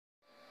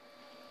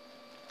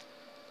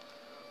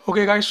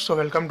Okay guys, so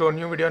welcome to a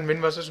new video on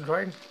Win vs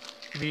Droid.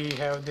 We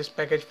have this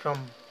package from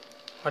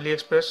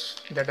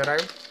AliExpress that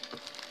arrived.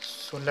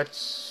 So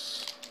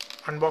let's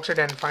unbox it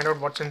and find out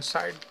what's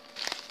inside.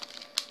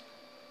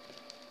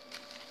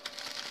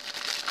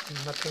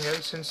 Nothing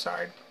else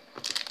inside.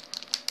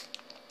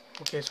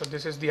 Okay, so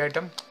this is the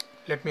item.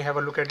 Let me have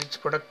a look at its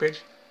product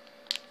page.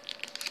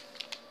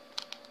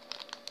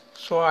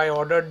 So I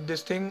ordered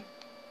this thing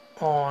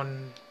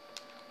on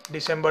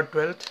December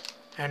 12th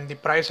and the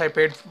price I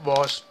paid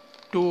was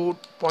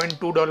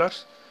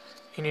 $2.2.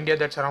 In India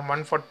that's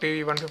around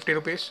 140-150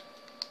 rupees.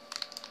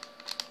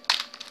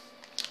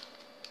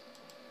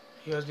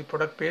 Here's the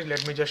product page.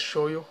 Let me just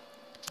show you.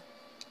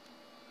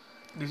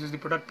 This is the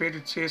product page.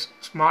 It says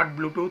Smart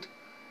Bluetooth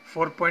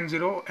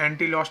 4.0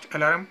 anti-lost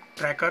alarm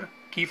tracker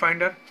key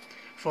finder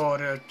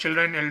for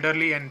children,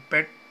 elderly and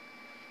pet,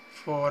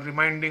 for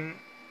reminding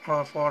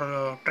or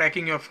for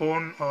tracking your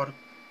phone or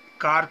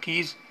car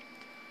keys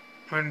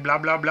and blah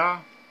blah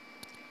blah.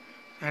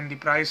 And the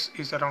price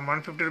is around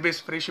 150 rupees,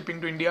 free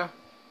shipping to India.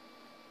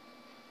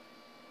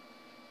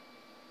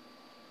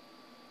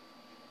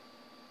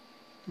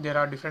 There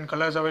are different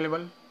colors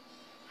available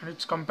and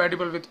it's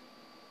compatible with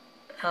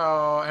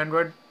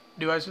Android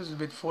devices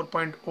with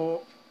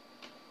 4.0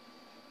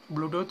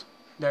 Bluetooth,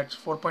 that's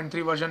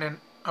 4.3 version and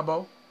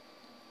above,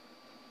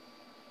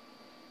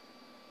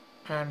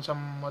 and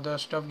some other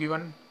stuff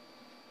given.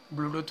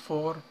 Bluetooth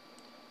 4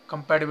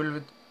 compatible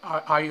with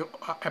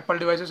Apple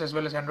devices as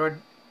well as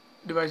Android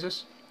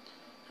devices,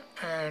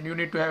 and you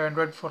need to have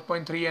Android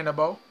 4.3 and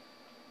above.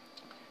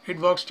 It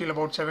works till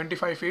about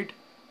 75 feet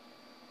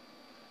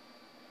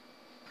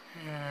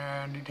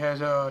and it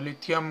has a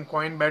lithium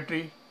coin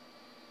battery.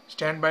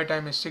 Standby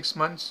time is 6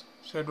 months,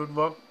 so it would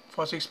work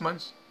for 6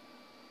 months.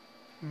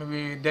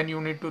 Maybe then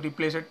you need to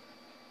replace it.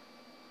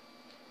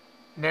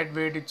 Net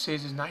weight it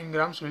says is 9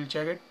 grams. We'll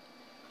check it.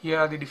 Here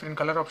are the different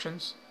color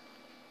options.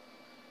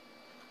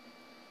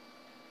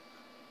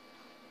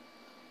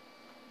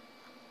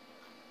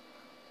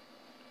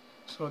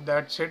 So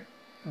that's it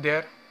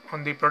there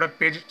on the product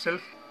page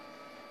itself.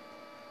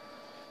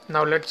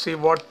 Now let's see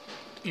what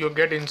you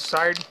get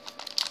inside.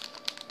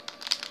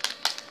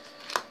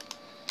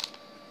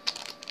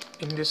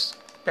 In this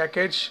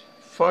package,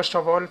 first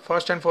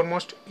and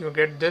foremost, you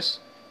get this.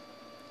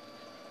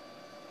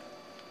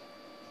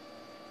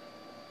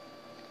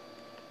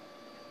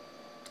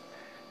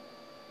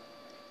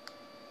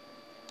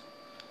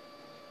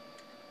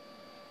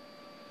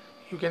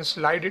 You can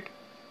slide it.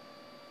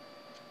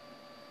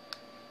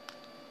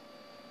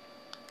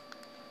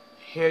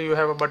 Here you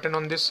have a button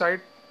on this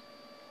side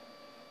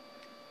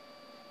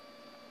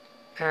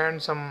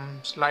and some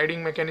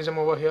sliding mechanism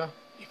over here,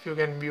 if you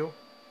can view,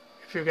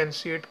 if you can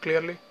see it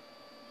clearly.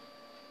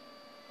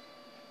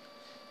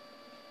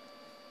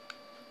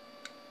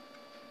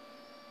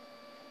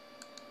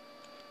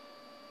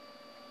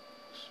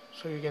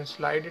 So you can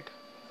slide it,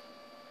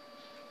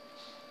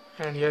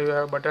 and here you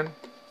have a button.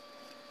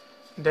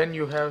 Then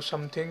you have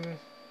something,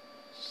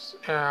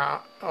 a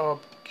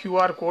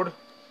QR code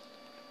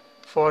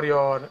for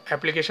your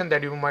application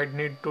that you might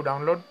need to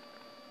download,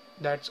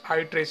 that's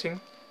eye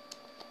tracing.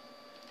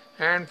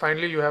 And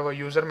finally you have a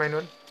user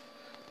manual,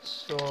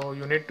 so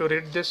you need to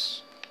read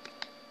this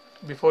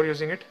before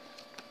using it.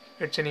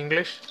 It's in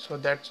English, so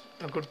that's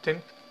a good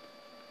thing.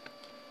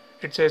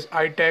 It says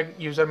itag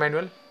user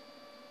manual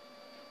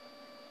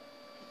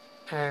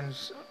and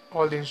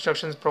all the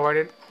instructions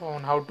provided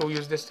on how to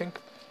use this thing.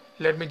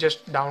 Let me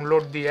just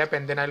download the app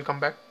and then I'll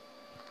come back.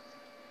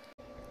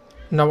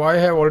 Now I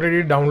have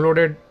already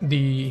downloaded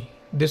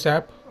this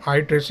app,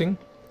 eye tracing,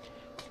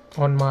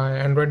 on my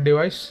Android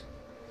device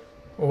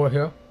over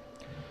here.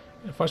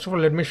 First of all,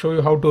 let me show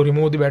you how to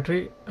remove the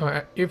battery.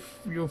 If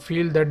you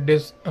feel that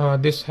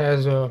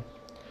the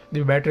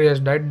battery has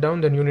died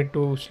down, then you need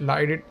to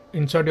slide it,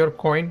 insert your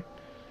coin,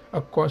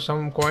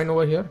 some coin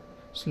over here,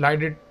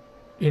 slide it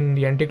in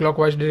the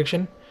anti-clockwise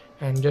direction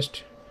and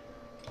just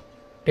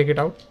take it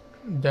out.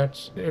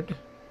 That's it,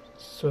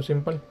 so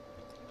simple.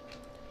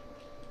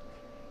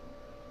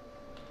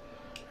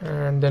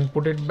 And then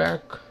put it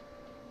back.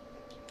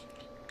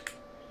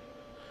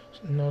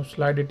 Now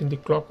slide it in the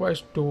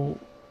clockwise to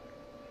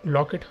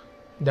lock it.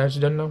 That's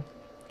done now.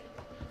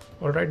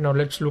 Alright, now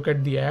let's look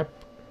at the app.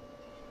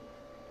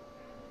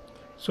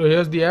 So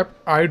here's the app,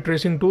 eye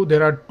tracing 2.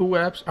 There are two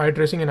apps, eye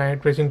tracing and eye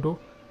tracing 2.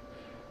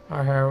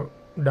 I have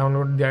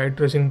downloaded the eye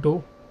tracing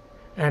 2.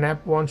 An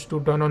app wants to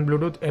turn on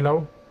Bluetooth,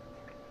 allow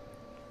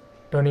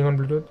turning on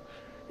Bluetooth.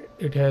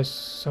 It has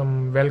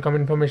some welcome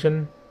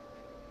information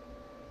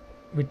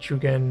which you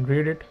can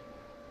read it.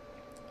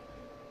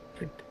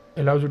 It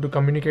allows you to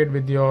communicate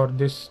with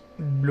this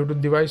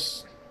Bluetooth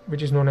device,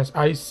 which is known as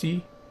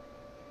IC,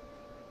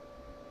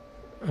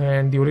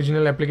 and the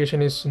original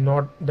application is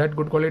not that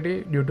good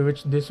quality, due to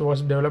which this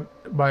was developed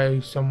by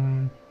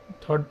some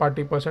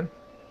third-party person,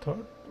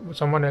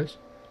 someone else.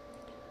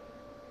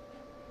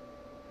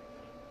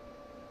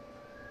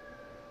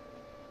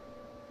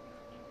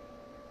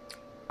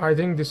 I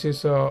think this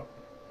is a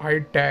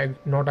itag,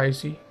 not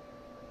IC.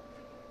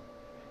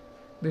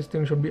 This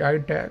thing should be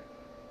itag.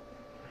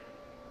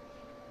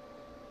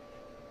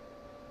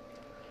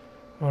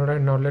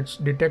 Alright, now let's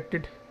detect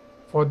it.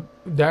 For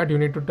that you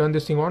need to turn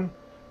this thing on.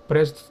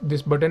 Press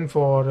this button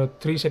for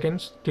 3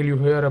 seconds till you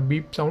hear a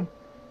beep sound.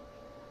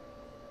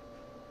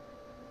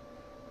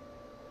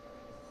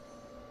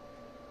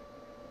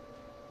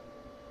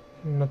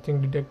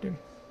 Nothing detected.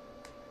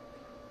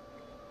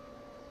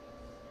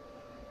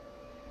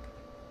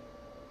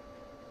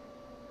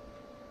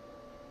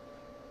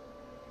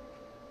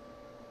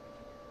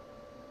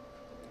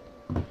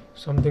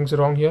 Something's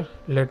wrong here.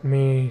 Let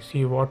me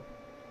see what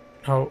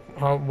to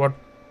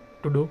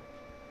do.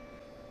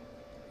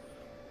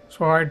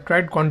 So I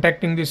tried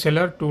contacting the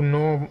seller to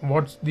know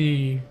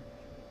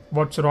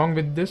what's wrong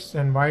with this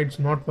and why it's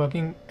not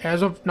working.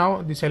 As of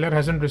now, the seller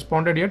hasn't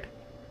responded yet.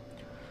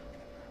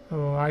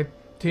 I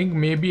think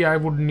maybe I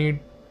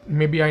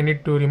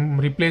need to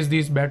replace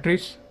these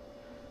batteries,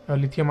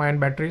 lithium-ion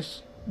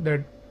batteries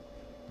that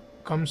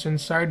comes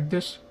inside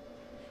this.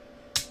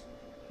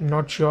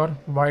 Not sure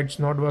why it's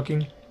not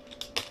working,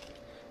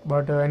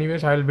 but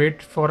anyways, I'll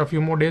wait for a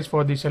few more days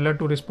for the seller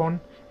to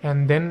respond,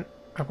 and then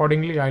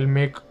accordingly I'll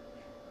make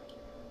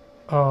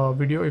a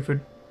video if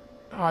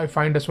I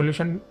find a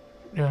solution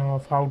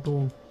of how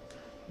to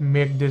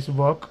make this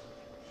work.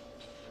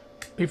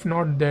 If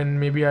not, then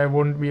maybe I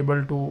won't be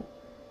able to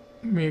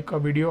make a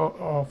video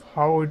of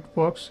how it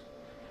works,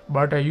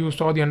 but you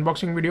saw the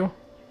unboxing video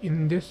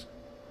in this,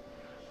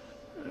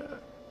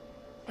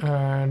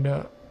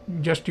 and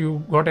just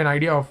you got an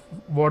idea of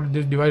what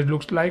this device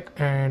looks like,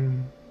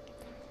 and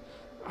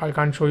I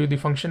can't show you the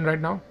function right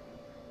now.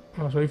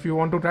 So if you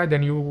want to try,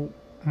 then you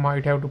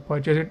might have to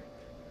purchase it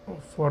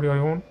for your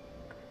own.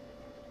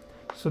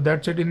 So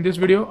that's it in this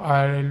video.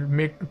 I'll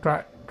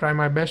try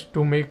my best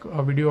to make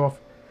a video of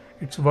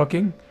it's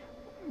working,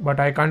 but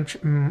I can't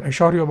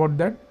assure you about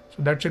that.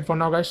 So that's it for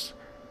now, guys.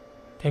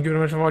 Thank you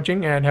very much for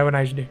watching and have a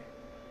nice day.